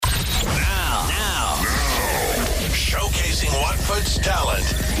puts talent.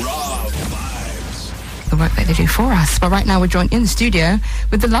 Raw vibes. The work that they do for us. But right now we're joined in the studio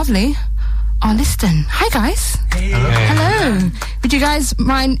with the lovely Arlistone. Hi, guys. Hey. Hello. Would you guys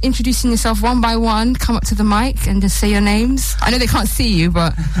mind introducing yourself one by one? Come up to the mic and just say your names. I know they can't see you,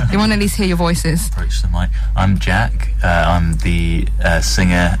 but they want to at least hear your voices. Approach the mic. I'm Jack. I'm the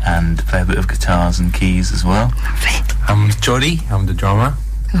singer and play a bit of guitars and keys as well. Lovely. I'm Jody. I'm the drummer.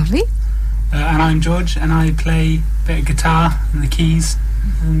 Lovely. And I'm George, and I play a bit of guitar and the keys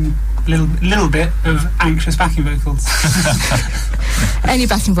and a little bit of anxious backing vocals. Any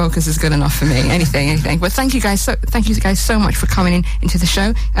backing vocals is good enough for me. Anything. But thank you guys so much for coming into the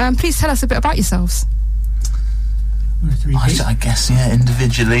show. Please tell us a bit about yourselves. I guess,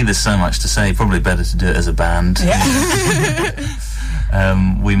 individually there's so much to say. Probably better to do it as a band. Yeah.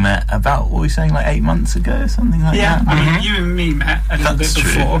 We met about, what were we saying, like 8 months ago, something like that? I mean, you and me met a little bit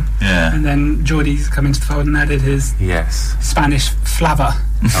before. Yeah. And then Geordie's come into the fold and added his Spanish flava.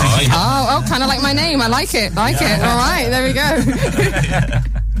 Oh, kind of like my name. I like it. All right, there we go.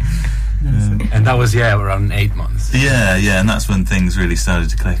 And that was, around 8 months. Yeah, and that's when things really started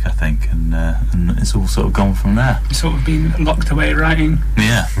to click, I think, and it's all sort of gone from there. We've sort of been locked away writing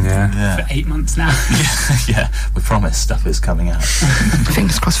for 8 months now. Yeah, we promise stuff is coming out.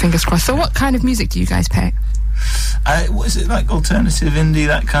 Fingers crossed. So what kind of music do you guys pick? What is it, like alternative indie,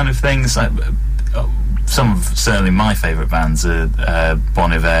 that kind of thing? It's like some of certainly my favourite bands are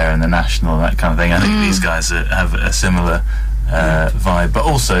Bon Iver and The National, that kind of thing. I think these guys have a similar vibe, but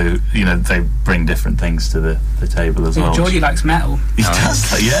also, they bring different things to the table as well. Geordie likes metal. He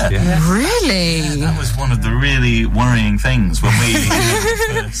does, yeah. Really? That was one of the really worrying things when we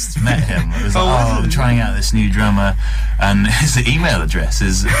first met him. It was like, trying out this new drummer, and his email address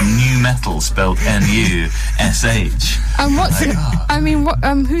is newmetal, spelled N-U-S-H.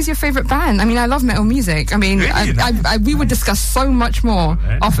 And who's your favourite band? I mean, I love metal music. I mean, really? We would discuss so much more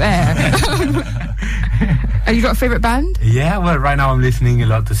off air. Have you got a favourite band? Yeah, well, right now I'm listening a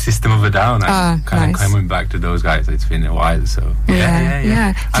lot to System of a Down. I'm kind of coming back to those guys. It's been a while, so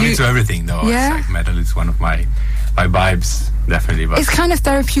yeah. I'm into everything, though. Yeah? It's like metal is one of my vibes, definitely. But it's kind of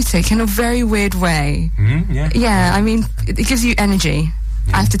therapeutic in a very weird way. Yeah, I mean, it gives you energy.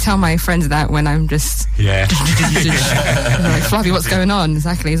 I have to tell my friends that when I'm just like, Fluffy, what's going on?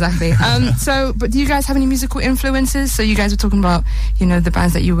 Exactly. But do you guys have any musical influences? So you guys were talking about, the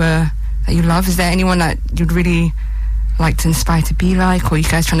bands that you love. Is there anyone that you'd really like to inspire to be like, or are you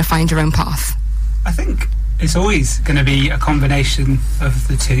guys trying to find your own path? I think it's always going to be a combination of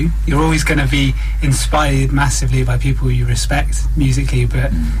the two. You're always going to be inspired massively by people you respect musically,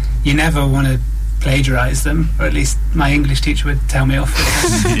 but you never want to plagiarise them, or at least my English teacher would tell me off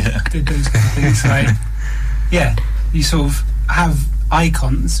if I did those kind of things. So you sort of have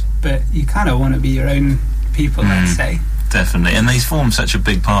icons, but you kind of want to be your own people, let's say. Definitely, and they form such a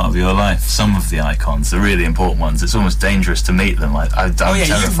big part of your life. Some of the icons, the really important ones, it's almost dangerous to meet them. Like, I'm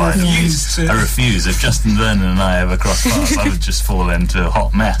terrified of these. I refuse. If Justin Vernon and I ever crossed paths, I would just fall into a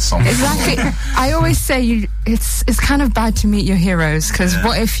hot mess on the floor. I always say it's kind of bad to meet your heroes, because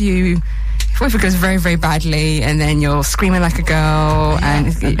what if it goes very, very badly, and then you're screaming like a girl,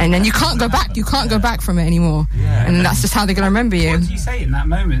 and then you can't go back. You can't go back from it anymore, and that's just how they're going to remember you. What do you say in that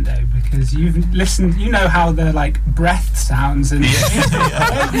moment, though? Because you've listened, you know how their breath sounds, and they've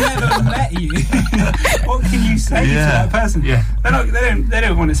never met you. What can you say to that person? Yeah. They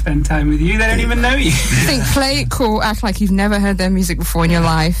don't want to spend time with you. They don't even know you. Play it cool, act like you've never heard their music before in your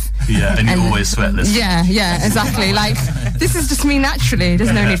life. Yeah, and you always sweat this. Yeah, exactly. Like, this is just me naturally.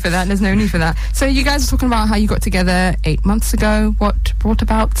 There's no need for that. So you guys are talking about how you got together 8 months ago. What brought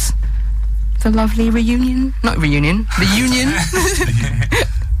about the lovely reunion? Not reunion, the union.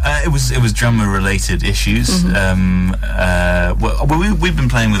 It was drummer related issues. We've been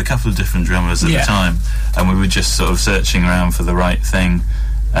playing with a couple of different drummers at the time, and we were just sort of searching around for the right thing.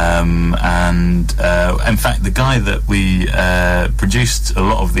 In fact, the guy that we produced a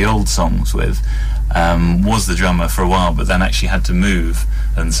lot of the old songs with was the drummer for a while, but then actually had to move,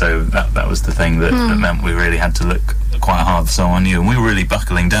 and so that was the thing that meant we really had to look quite hard for someone new, and we were really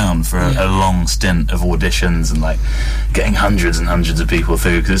buckling down for a long stint of auditions and getting hundreds and hundreds of people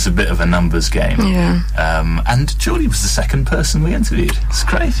through, because it's a bit of a numbers game. And Geordie was the second person we interviewed. It's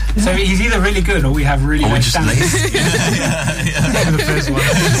great. So he's either really good or we have really low standards. The first one.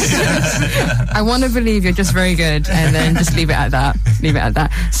 I want to believe you're just very good, and then just leave it at that.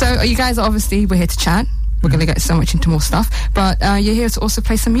 So you guys we're here to chat. We're going to get so much into more stuff, but you're here to also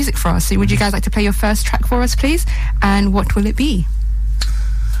play some music for us. So would you guys like to play your first track for us, please? And what will it be?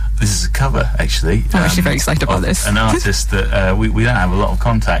 this is a cover, actually. I'm actually very excited about this. An artist that we don't have a lot of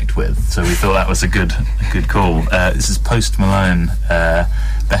contact with, so we thought that was a good call. This is Post Malone,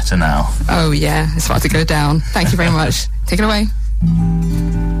 Better Now. Oh yeah, it's about to go down. Thank you very much. Take it away.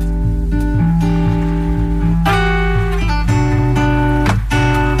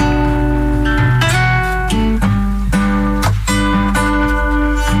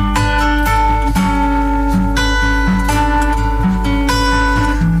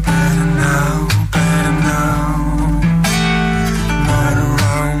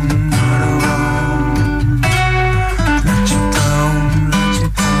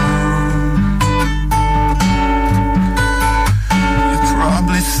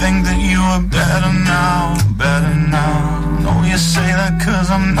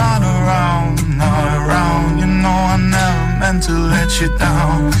 To let you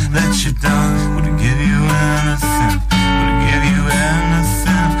down, wouldn't give you anything,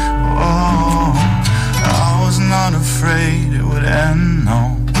 oh, I was not afraid it would end,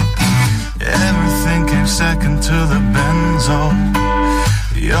 no, everything came second to the benzo,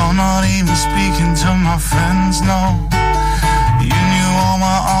 you're not even speaking to my friends, no, you knew all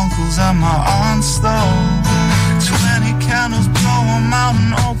my uncles and my aunts, though, 20 candles, blow them out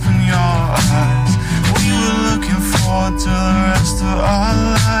and open your eyes. We were looking forward to the rest of our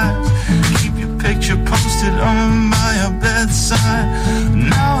lives. Keep your picture posted on by your bedside.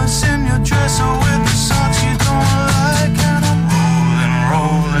 Now it's in your dresser with the socks you don't like. And I'm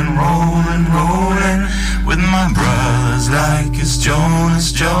rolling with my brothers like it's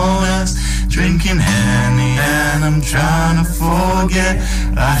Jonas, drinking Henny and I'm trying to forget.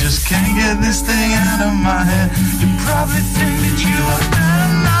 I just can't get this thing out of my head. You probably think that you are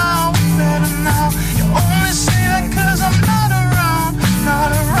better now. You only say that 'cause I'm not around.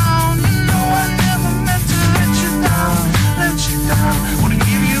 You know I never meant to let you down. Wouldn't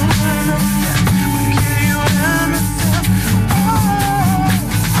give you anything, oh,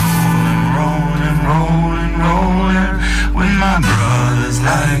 rolling with my brothers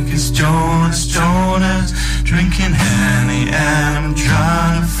like it's Jonas, drinking Henny and I'm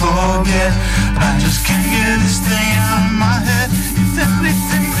trying to forget. I just can't get this thing out of my head. You definitely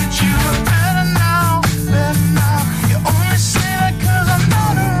think that you are better now. You only say that 'cause I'm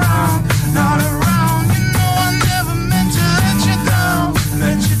not around. You know I never meant to let you down.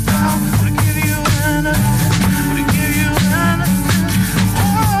 Would give you anything,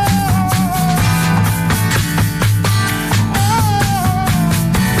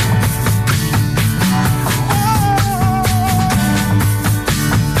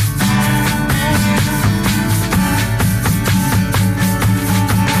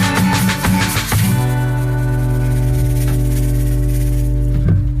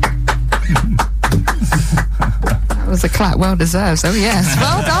 was a clap well deserved. Oh yes,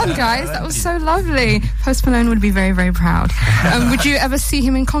 well done guys, that was so lovely. Post Malone would be very, very proud. Would you ever see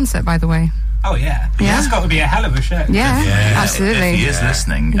him in concert, by the way? Oh yeah, that's got to be a hell of a show. Yeah, absolutely. If he is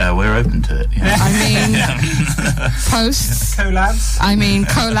listening, we're open to it. I mean, posts, collabs. I mean,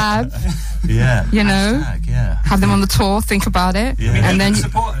 collab. Yeah, you know, have them on the tour. Think about it, and then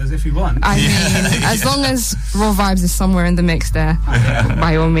support us if you want. I mean, as long as Raw Vibes is somewhere in the mix there,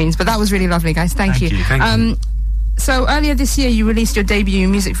 by all means. But that was really lovely, guys. Thank you. Thank you. So earlier this year, you released your debut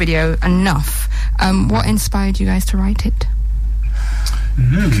music video, Enough. What inspired you guys to write it?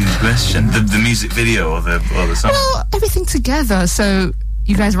 Good question. The music video or the song? Well, everything together. So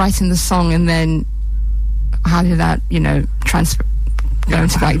you guys writing the song, and then how did that, transfer go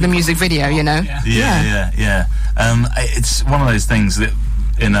into like the music video? Yeah. It's one of those things that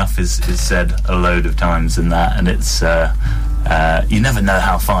Enough is said a load of times in that, and it's you never know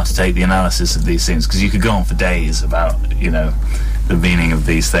how far to take the analysis of these things, because you could go on for days about the meaning of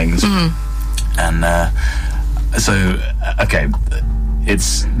these things. And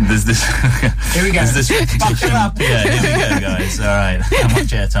there's this here we go. There's this repetition. Yeah, here we go, guys. All right, how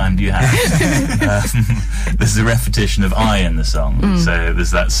much airtime do you have? There's a repetition of I in the song, so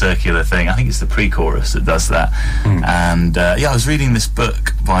there's that circular thing. I think it's the pre-chorus that does that. And I was reading this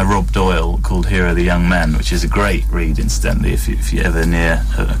book by Rob Doyle called Here Are the Young Men, which is a great read, incidentally, if you're ever near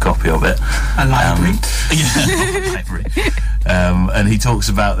a copy of it. A library. A library. And he talks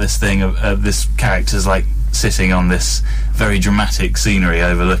about this thing of this character's like sitting on this very dramatic scenery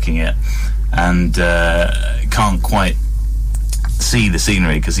overlooking it, and can't quite see the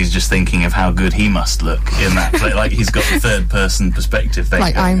scenery because he's just thinking of how good he must look in that play. Like he's got the third person perspective thing.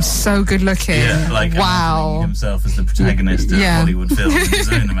 Like I'm so good looking. Yeah, like wow. himself as the protagonist of Hollywood film in his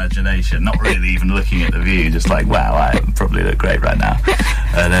own imagination. imagination, not really even looking at the view, just like, wow, I probably look great right now.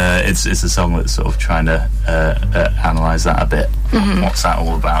 And it's a song that's sort of trying to analyse that a bit. Mm-hmm. What's that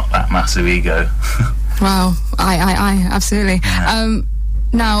all about, that massive ego? Wow, I absolutely. Yeah.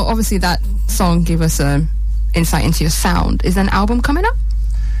 Now, obviously, that song gave us insight into your sound. Is there an album coming up?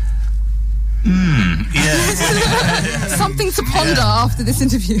 Yeah. Something to ponder after this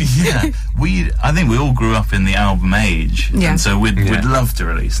interview. Yeah, I think we all grew up in the album age, and so we'd love to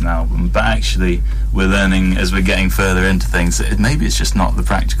release an album, but actually we're learning as we're getting further into things that maybe it's just not the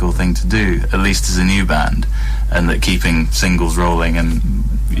practical thing to do, at least as a new band, and that keeping singles rolling and,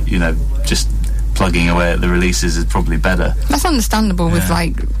 you know, just plugging away at the releases is probably better. That's understandable with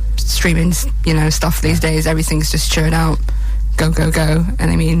like streaming, you know, stuff these days. Everything's just churned out. Go. And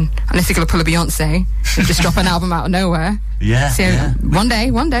I mean, unless you're going to pull a Beyonce and just drop an album out of nowhere. Yeah. So one day,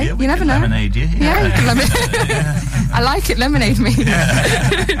 you never know. Lemonade you. Yeah, you can I like it, lemonade me.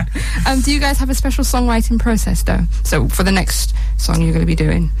 Yeah. Do you guys have a special songwriting process though? So for the next song you're going to be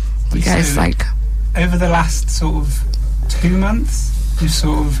doing, you guys over the last sort of 2 months, we've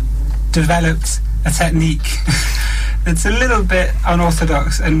sort of developed a technique that's a little bit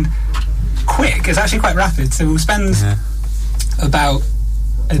unorthodox and quick. It's actually quite rapid. So we'll spend about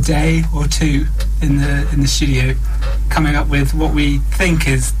a day or two in the studio coming up with what we think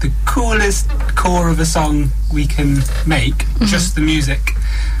is the coolest core of a song we can make, just the music,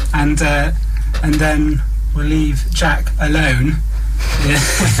 and then we'll leave Jack alone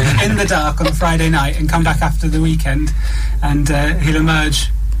in the dark on a Friday night and come back after the weekend, and he'll emerge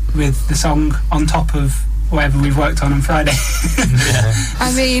with the song on top of whatever we've worked on Friday.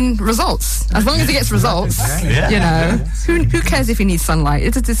 I mean, results. As long as it gets results, you know. Who cares if he needs sunlight?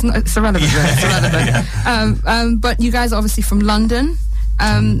 It's irrelevant. It's irrelevant. But you guys are obviously from London.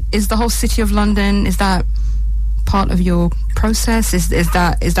 Is the whole city of London, is that part of your process? Is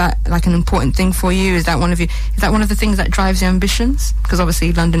that like an important thing for you? Is that one of the things that drives your ambitions? Because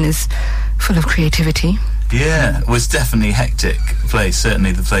obviously London is full of creativity. Yeah, well, it's definitely a hectic place.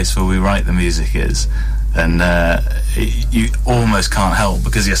 Certainly the place where we write the music is. And you almost can't help,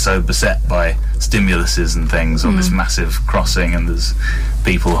 because you're so beset by stimuluses and things on this massive crossing, and there's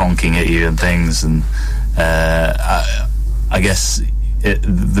people honking at you and things, and I guess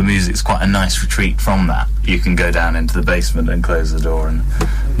the music's quite a nice retreat from that. You can go down into the basement and close the door and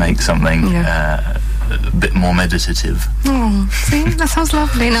make something a bit more meditative. Oh, see, that sounds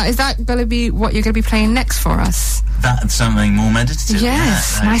lovely. Now, is that going to be what you're going to be playing next for us? That's something more meditative.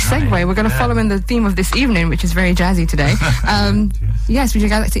 Yes, nice segue. Right. We're going to follow in the theme of this evening, which is very jazzy today. Yes, would you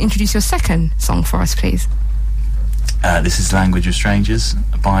guys like to introduce your second song for us, please? This is Language of Strangers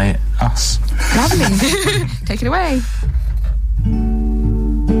by us. Lovely. Take it away.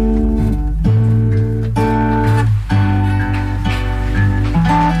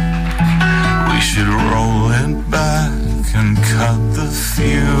 We should roll it back and cut the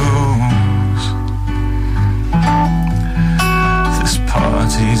fuse. This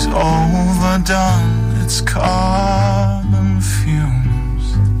party's overdone, it's carbon fumes.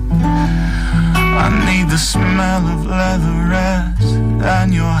 I need the smell of leatherette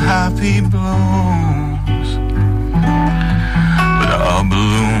and your happy blues. But our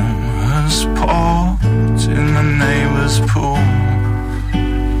balloon has popped in the neighbor's pool.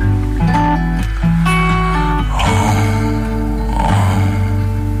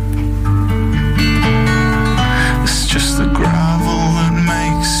 It's just the gravel that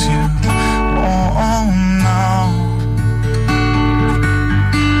makes you now.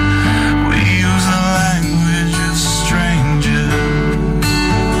 We use the language of strangers.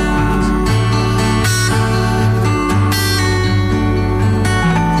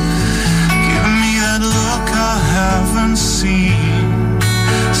 Give me that look I haven't seen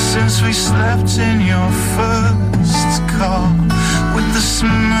since we slept in your first car, with the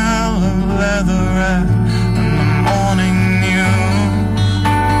smell of leatherette and the morning news.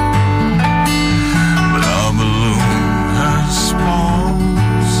 But our balloon has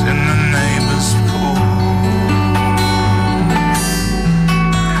spots in the neighbor's pool.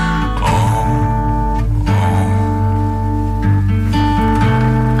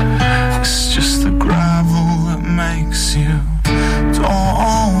 It's just the gravel that makes you.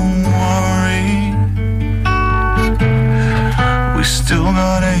 Don't worry, we still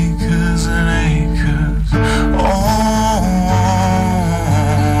got acres and acres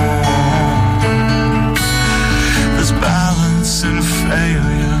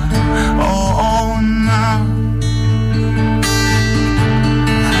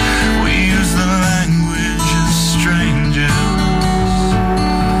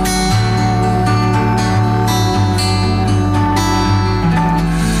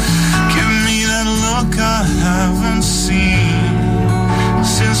haven't seen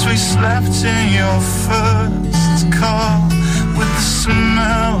since we slept in your first car, with the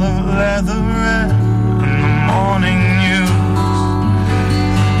smell of leatherette and the morning news.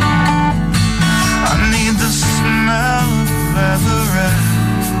 I need the smell of leatherette.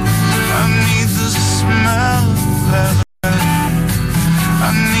 I need the smell of leatherette. I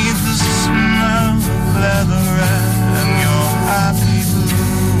need the smell of leatherette and your happy blue.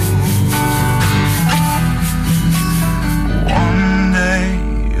 One day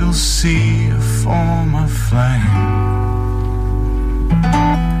you'll see a form of flame,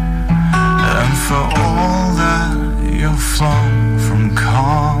 and for all that you're flung from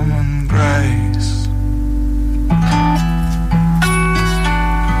calm and grace.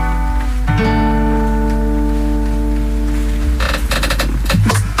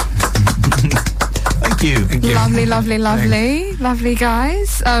 Thank you. Lovely, lovely, lovely. Lovely,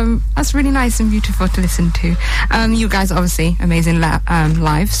 guys. That's really nice and beautiful to listen to. You guys are obviously amazing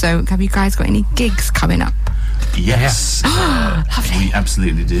live, so have you guys got any gigs coming up? Yes. Lovely. We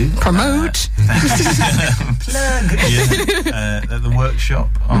absolutely do. Promote. Plug. At the workshop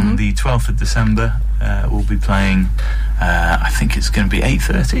on the 12th of December, we'll be playing, I think it's going to be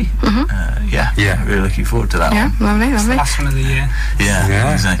 8:30. Really looking forward to that one. Lovely, lovely. Last one of the year.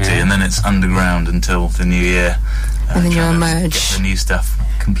 Yeah, exactly. Yeah. And then it's underground until the new year. And then you'll emerge. Get the new stuff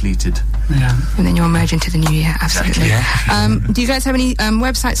completed. Yeah. And then you'll emerge into the new year, absolutely. Exactly. Yeah. Do you guys have any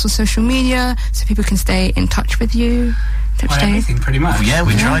websites or social media so people can stay in touch with you? Everything, pretty much. Well, yeah,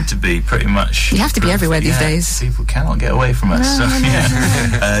 we tried to be pretty much. You have to be everywhere these days. People cannot get away from us. No.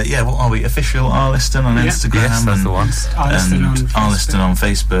 What are we? Official Arlistone on Instagram. Yes, that's the one. Arlistone on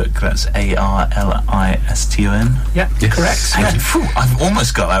Facebook. That's ARLISTON. Yeah, correct. Thank you. Phew, I've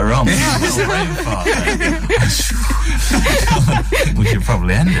almost got that wrong. We should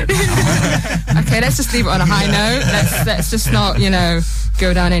probably end it. Okay, let's just leave it on a high note. Let's just not,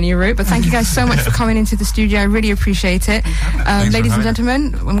 go down any route. But thank you guys so much for coming into the studio. I really appreciate it. Ladies and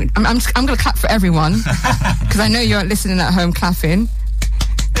gentlemen, I'm going to clap for everyone because I know you're listening at home clapping.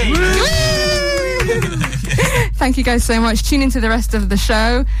 Thank you guys so much. Tune into the rest of the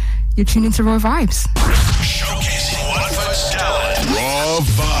show. You're tuning into Raw Vibes.